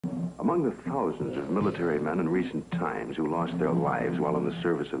Among the thousands of military men in recent times who lost their lives while in the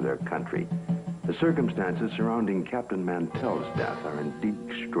service of their country, the circumstances surrounding Captain Mantell's death are indeed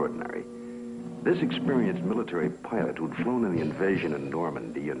extraordinary. This experienced military pilot who'd flown in the invasion of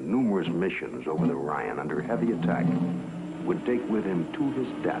Normandy and numerous missions over the Rhine under heavy attack would take with him to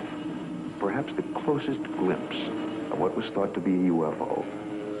his death perhaps the closest glimpse of what was thought to be a UFO.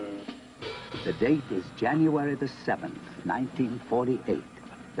 The date is January the 7th, 1948.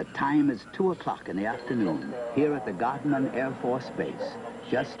 The time is 2 o'clock in the afternoon here at the Godman Air Force Base,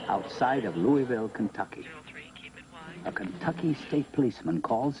 just outside of Louisville, Kentucky. A Kentucky state policeman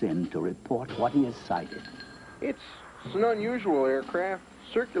calls in to report what he has sighted. It's an unusual aircraft,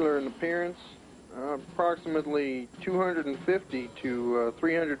 circular in appearance, approximately 250 to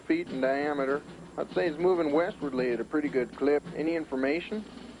 300 feet in diameter. I'd say it's moving westwardly at a pretty good clip. Any information?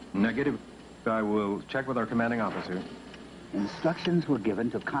 Negative. I will check with our commanding officer. Instructions were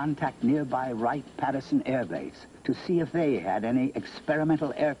given to contact nearby Wright-Patterson Air Base to see if they had any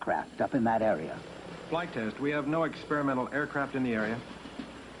experimental aircraft up in that area. Flight test. We have no experimental aircraft in the area.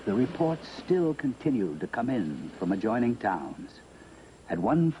 The reports still continued to come in from adjoining towns. At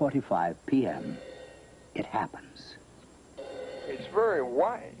 1:45 p.m., it happens. It's very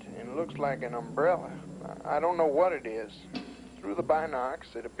white and looks like an umbrella. I don't know what it is. Through the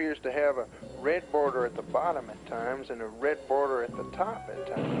binocs, it appears to have a red border at the bottom at times and a red border at the top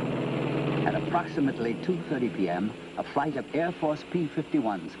at times. At approximately 2:30 p.m., a flight of Air Force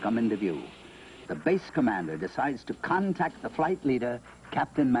P-51s come into view. The base commander decides to contact the flight leader,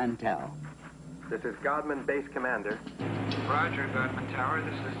 Captain Mantell. This is Godman Base Commander. Roger, Godman Tower.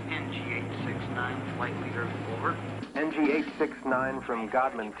 This is NG-869, flight leader, over. NG-869 from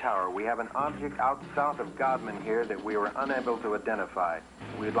Godman Tower. We have an object out south of Godman here that we were unable to identify.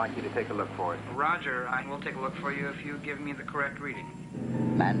 We'd like you to take a look for it. Roger, I will take a look for you if you give me the correct reading.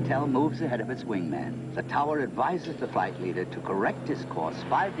 Mantell moves ahead of its wingman. The tower advises the flight leader to correct his course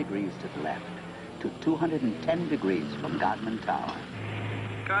 5 degrees to the left to 210 degrees from Godman Tower.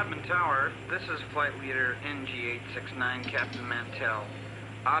 Godman Tower, this is flight leader NG-869, Captain Mantell.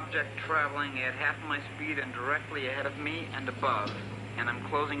 Object traveling at half my speed and directly ahead of me and above, and I'm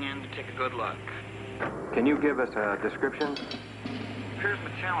closing in to take a good look. Can you give us a description? Appears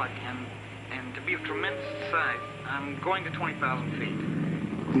metallic and to be of tremendous size. I'm going to 20,000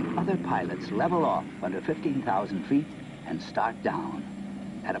 feet. The other pilots level off under 15,000 feet and start down.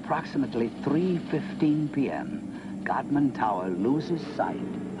 At approximately 3:15 p.m., Godman Tower loses sight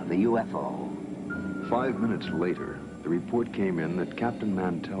of the UFO. 5 minutes later, the report came in that Captain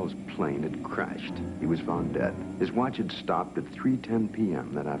Mantell's plane had crashed. He was found dead. His watch had stopped at 3:10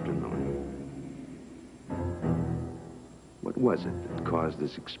 p.m. that afternoon. What was it that caused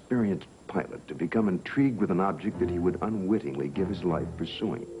this experienced pilot to become intrigued with an object that he would unwittingly give his life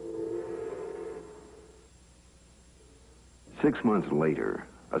pursuing? 6 months later,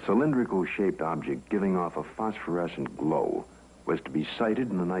 a cylindrical-shaped object giving off a phosphorescent glow was to be sighted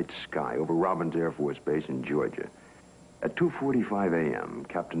in the night sky over Robbins Air Force Base in Georgia. At 2:45 a.m.,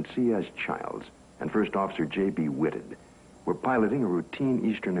 Captain C.S. Childs and First Officer J.B. Whitted were piloting a routine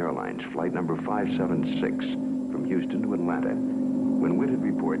Eastern Airlines flight number 576 from Houston to Atlanta when Whitted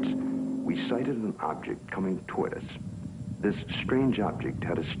reports, "We sighted an object coming toward us. This strange object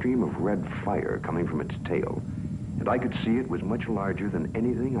had a stream of red fire coming from its tail, and I could see it was much larger than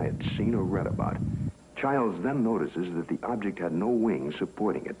anything I had seen or read about." Childs then notices that the object had no wings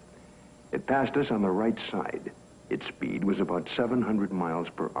supporting it. It passed us on the right side. Its speed was about 700 miles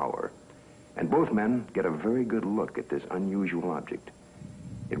per hour. And both men get a very good look at this unusual object.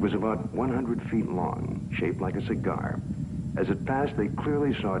 It was about 100 feet long, shaped like a cigar. As it passed, they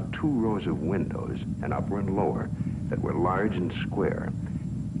clearly saw 2 rows of windows, an upper and lower, that were large and square.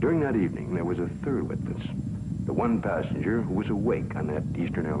 During that evening, there was a third witness, the one passenger who was awake on that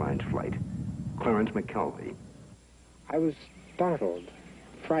Eastern Airlines flight, Clarence McKelvey. I was startled,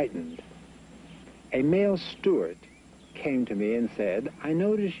 frightened. A male steward came to me and said, "I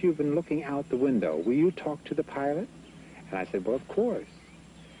notice you've been looking out the window. Will you talk to the pilot?" And I said, "Well, of course."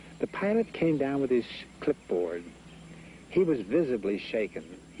 The pilot came down with his clipboard. He was visibly shaken.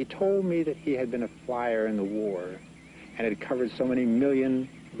 He told me that he had been a flyer in the war and had covered so many million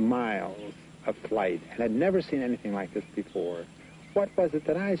miles of flight and had never seen anything like this before. What was it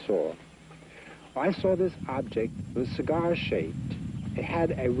that I saw? Well, I saw this object. It was cigar-shaped. It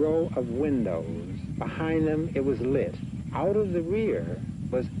had a row of windows. Behind them, it was lit. Out of the rear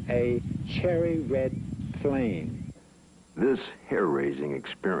was a cherry red flame. This hair-raising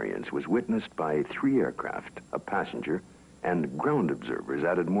experience was witnessed by 3 aircraft, a passenger, and ground observers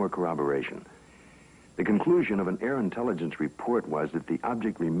added more corroboration. The conclusion of an Air Intelligence report was that the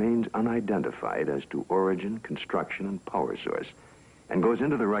object remains unidentified as to origin, construction, and power source, and goes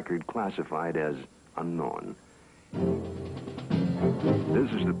into the record classified as unknown.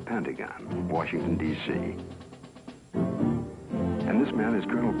 This is the Pentagon, Washington, D.C. And this man is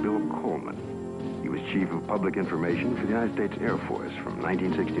Colonel Bill Coleman. He was Chief of Public Information for the United States Air Force from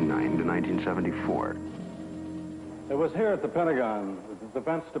 1969 to 1974. It was here at the Pentagon that the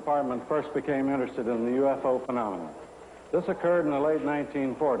Defense Department first became interested in the UFO phenomenon. This occurred in the late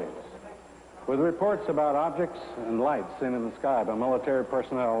 1940s, with reports about objects and lights seen in the sky by military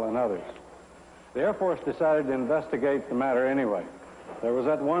personnel and others. The Air Force decided to investigate the matter anyway. There was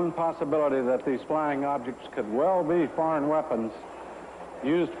that one possibility that these flying objects could well be foreign weapons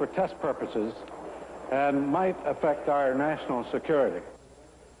used for test purposes and might affect our national security.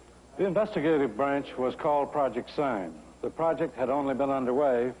 The investigative branch was called Project Sign. The project had only been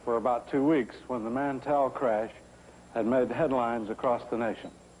underway for about 2 weeks when the Mantell crash had made headlines across the nation.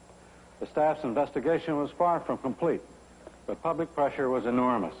 The staff's investigation was far from complete, but public pressure was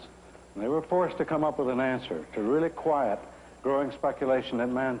enormous, and they were forced to come up with an answer to really quiet growing speculation that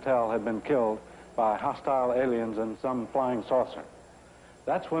Mantell had been killed by hostile aliens in some flying saucer.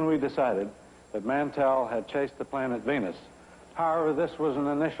 That's when we decided that Mantell had chased the planet Venus. However, this was an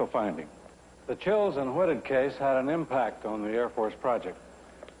initial finding. The Chills and Whitted case had an impact on the Air Force project.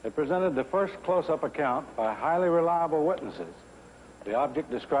 It presented the first close-up account by highly reliable witnesses. The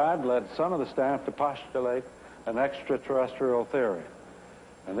object described led some of the staff to postulate an extraterrestrial theory.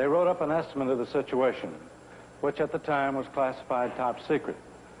 And they wrote up an estimate of the situation, which at the time was classified top secret,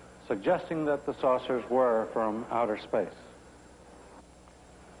 suggesting that the saucers were from outer space.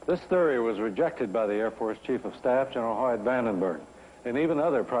 This theory was rejected by the Air Force Chief of Staff, General Hoyt Vandenberg, and even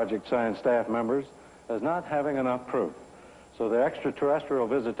other Project Sign staff members as not having enough proof. So the extraterrestrial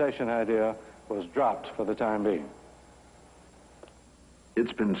visitation idea was dropped for the time being.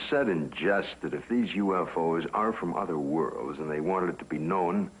 It's been said in jest that if these UFOs are from other worlds and they wanted it to be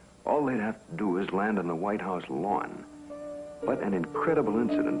known, all they'd have to do is land on the White House lawn. But an incredible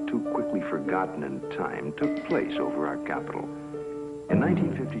incident, too quickly forgotten in time, took place over our capital. In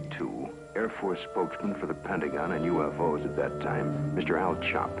 1952, Air Force spokesman for the Pentagon and UFOs at that time, Mr. Al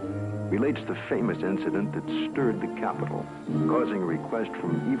Chop, relates the famous incident that stirred the Capitol, causing a request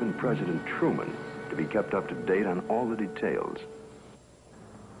from even President Truman to be kept up to date on all the details.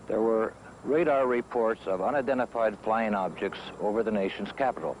 There were radar reports of unidentified flying objects over the nation's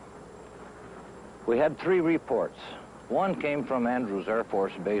capital. We had 3 reports. One came from Andrews Air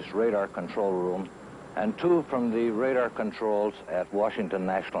Force Base radar control room, and 2 from the radar controls at Washington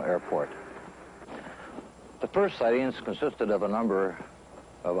National Airport. The first sightings consisted of a number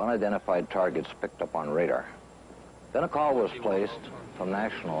of unidentified targets picked up on radar. Then a call was placed from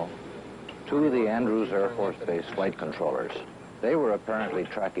National to the Andrews Air Force Base flight controllers. They were apparently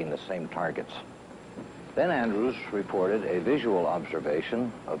tracking the same targets. Then Andrews reported a visual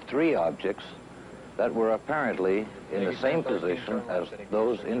observation of 3 objects that were apparently in the same position as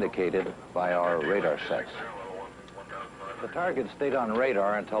those indicated by our radar sets. The targets stayed on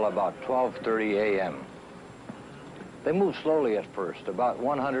radar until about 12:30 a.m. They moved slowly at first, about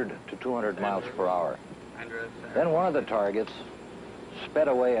 100 to 200 miles per hour. Then one of the targets sped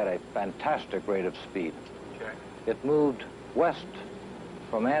away at a fantastic rate of speed. It moved west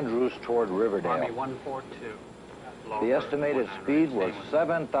from Andrews toward Riverdale. Army 142. The estimated speed was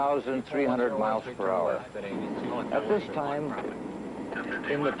 7,300 miles per hour. At this time,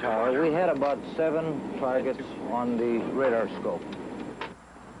 in the tower, we had about 7 targets on the radar scope.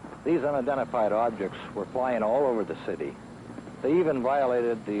 These unidentified objects were flying all over the city. They even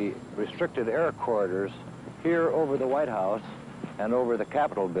violated the restricted air corridors here over the White House and over the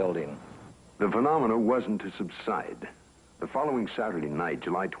Capitol building. The phenomena wasn't to subside. The following Saturday night,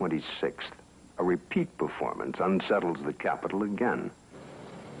 July 26th, a repeat performance unsettles the Capitol again.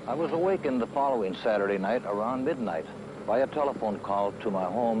 I was awakened the following Saturday night around midnight by a telephone call to my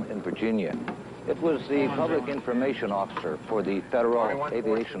home in Virginia. It was the public information officer for the Federal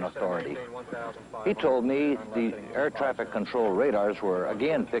Aviation Authority. He told me the air traffic control radars were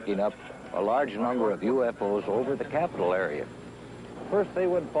again picking up a large number of UFOs over the Capitol area. First, they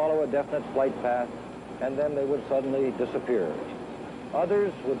would follow a definite flight path, and then they would suddenly disappear.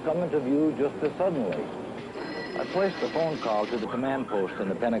 Others would come into view just as suddenly. I placed the phone call to the command post in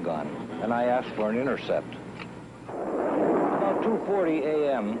the Pentagon, and I asked for an intercept. About 2:40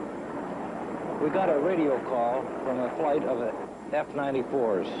 a.m., we got a radio call from a flight of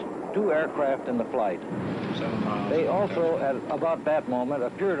F-94s, 2 aircraft in the flight. They also, at about that moment,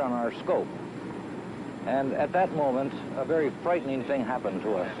 appeared on our scope. And at that moment, a very frightening thing happened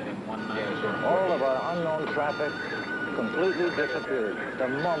to us. All of our unknown traffic completely disappeared the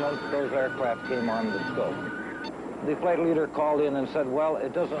moment those aircraft came on the scope. The flight leader called in and said, well,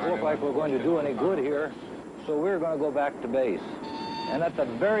 it doesn't look like we're going to do any good here, so we're going to go back to base. And at the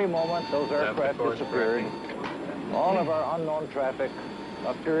very moment those aircraft disappeared, all of our unknown traffic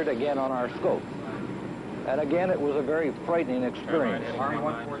appeared again on our scope. And again, it was a very frightening experience.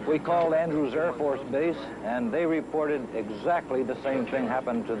 We called Andrews Air Force Base, and they reported exactly the same thing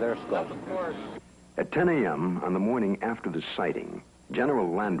happened to their scope. At 10 a.m. on the morning after the sighting, General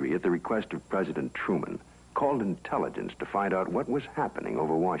Landry, at the request of President Truman, called intelligence to find out what was happening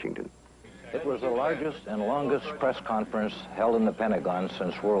over Washington. It was the largest and longest press conference held in the Pentagon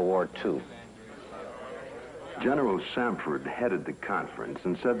since World War II. General Samford headed the conference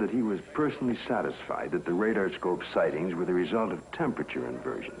and said that he was personally satisfied that the radar scope sightings were the result of temperature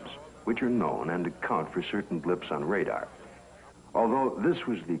inversions, which are known and account for certain blips on radar. Although this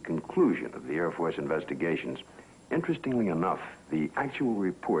was the conclusion of the Air Force investigations, interestingly enough, the actual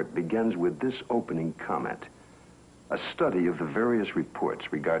report begins with this opening comment: a study of the various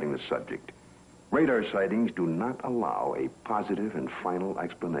reports regarding the subject. Radar sightings do not allow a positive and final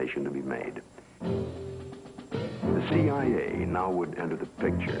explanation to be made. The CIA now would enter the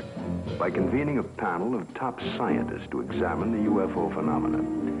picture by convening a panel of top scientists to examine the UFO phenomena.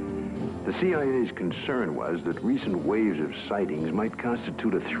 The CIA's concern was that recent waves of sightings might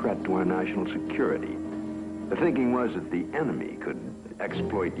constitute a threat to our national security. The thinking was that the enemy could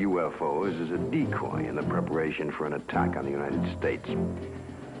exploit UFOs as a decoy in the preparation for an attack on the United States.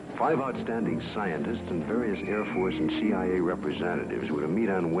 5 outstanding scientists and various Air Force and CIA representatives were to meet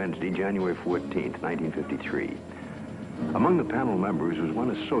on Wednesday, January 14th, 1953. Among the panel members was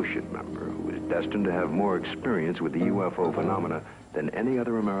one associate member who was destined to have more experience with the UFO phenomena than any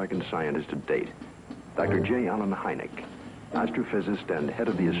other American scientist to date, Dr. J. Allen Hynek, astrophysicist and head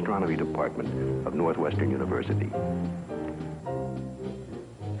of the astronomy department of Northwestern University.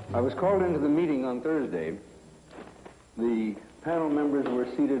 I was called into the meeting on Thursday. The panel members were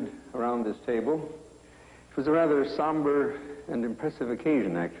seated around this table. It was a rather somber and impressive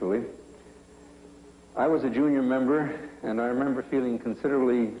occasion, actually. I was a junior member, and I remember feeling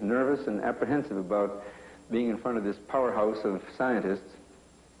considerably nervous and apprehensive about being in front of this powerhouse of scientists.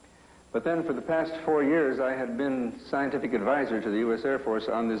 But then for the past 4 years, I had been scientific advisor to the U.S. Air Force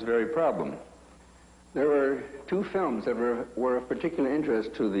on this very problem. There were 2 films that were of particular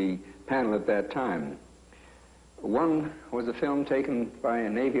interest to the panel at that time. One was a film taken by a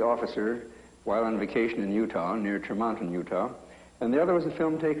Navy officer while on vacation in Utah, near Tremonton, Utah, and the other was a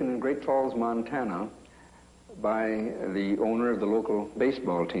film taken in Great Falls, Montana, by the owner of the local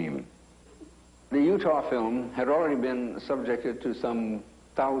baseball team. The Utah film had already been subjected to some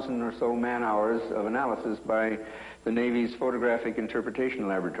 1,000 or so man-hours of analysis by the Navy's Photographic Interpretation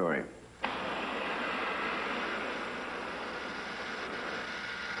Laboratory.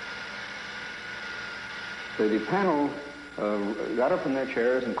 So the panel got up from their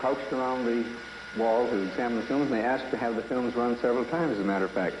chairs and crouched around the wall to examine the films, and they asked to have the films run several times, as a matter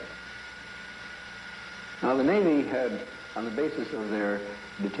of fact. Now, the Navy had, on the basis of their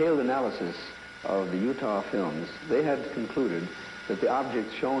detailed analysis of the Utah films, they had concluded that the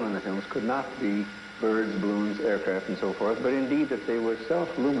objects shown on the films could not be birds, balloons, aircraft, and so forth, but indeed that they were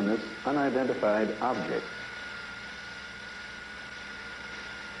self-luminous, unidentified objects.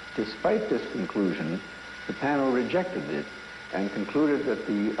 Despite this conclusion, the panel rejected it and concluded that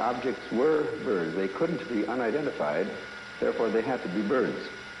the objects were birds. They couldn't be unidentified, therefore they had to be birds.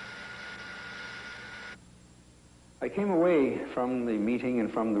 I came away from the meeting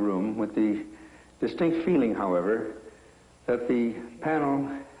and from the room with the distinct feeling, however, that the panel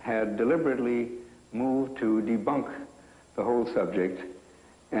had deliberately moved to debunk the whole subject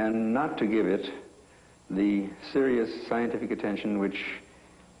and not to give it the serious scientific attention which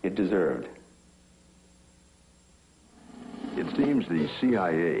it deserved. It seems the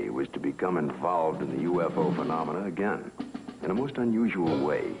CIA was to become involved in the UFO phenomena again, in a most unusual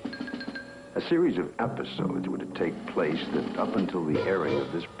way. A series of episodes were to take place that, up until the airing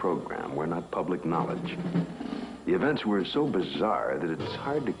of this program, were not public knowledge. The events were so bizarre that it's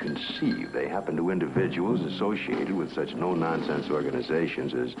hard to conceive they happened to individuals associated with such no-nonsense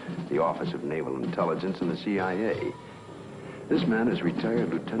organizations as the Office of Naval Intelligence and the CIA. This man is retired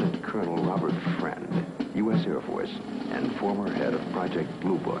Lieutenant Colonel Robert Friend, U.S. Air Force, and former head of Project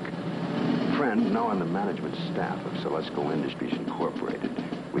Blue Book. Friend, now on the management staff of Celesco Industries Incorporated,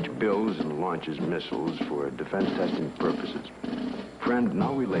 which builds and launches missiles for defense testing purposes. Friend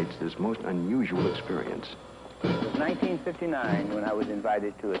now relates this most unusual experience. It was 1959 when I was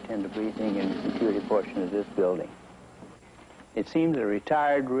invited to attend a briefing in the security portion of this building. It seems that a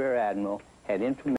retired rear admiral had information